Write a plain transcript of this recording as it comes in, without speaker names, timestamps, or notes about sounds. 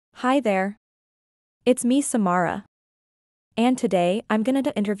Hi there. It's me, Samara. And today, I'm gonna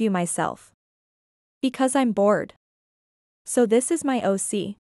interview myself. Because I'm bored. So this is my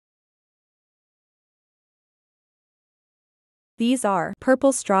OC. These are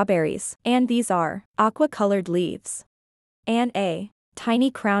purple strawberries, and these are aqua-colored leaves. And a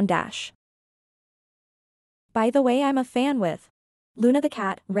tiny crown dash. By the way, I'm a fan with Luna the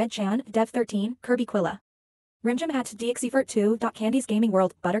Cat, Red Chan, Dev13, Kirby Quilla. Rimjam at DXEvert2. Candies Gaming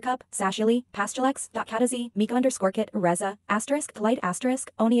World, Buttercup, Sashili, Pastulex, Katazi, Mika_Kit, Reza, Light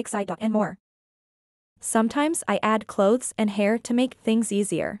Onyxide. And more. Sometimes I add clothes and hair to make things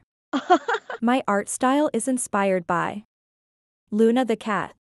easier. My art style is inspired by Luna the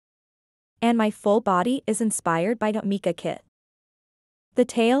Cat. And my full body is inspired by Mika Kit. The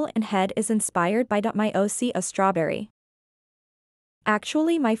tail and head is inspired by my OC, a strawberry.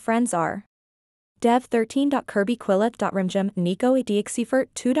 Actually, my friends are Dev13. Kirby Quilla. Rimjam, Nico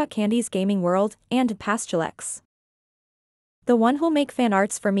DXEvert2. Candies Gaming World, and Pastulex. The one who'll make fan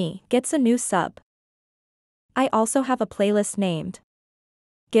arts for me gets a new sub. I also have a playlist named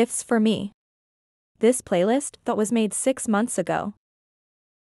Gifts for Me. This playlist that was made 6 months ago.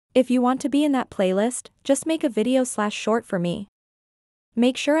 If you want to be in that playlist, just make a video/short for me.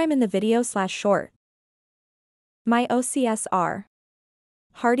 Make sure I'm in the video/short. My OCs are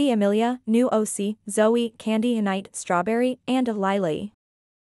Hardy Amelia, New OC, Zoe, Candy Unite, Strawberry, and Lily.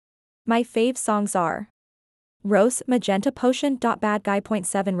 My fave songs are Rose, Magenta Potion. Bad Guy.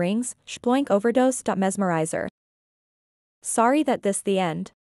 7 Rings, Sploink Overdose. Mesmerizer. Sorry that this the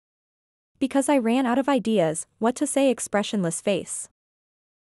end. Because I ran out of ideas, what to say. Expressionless face.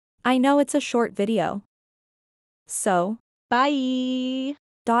 I know it's a short video. So, Bye.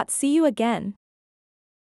 See you again.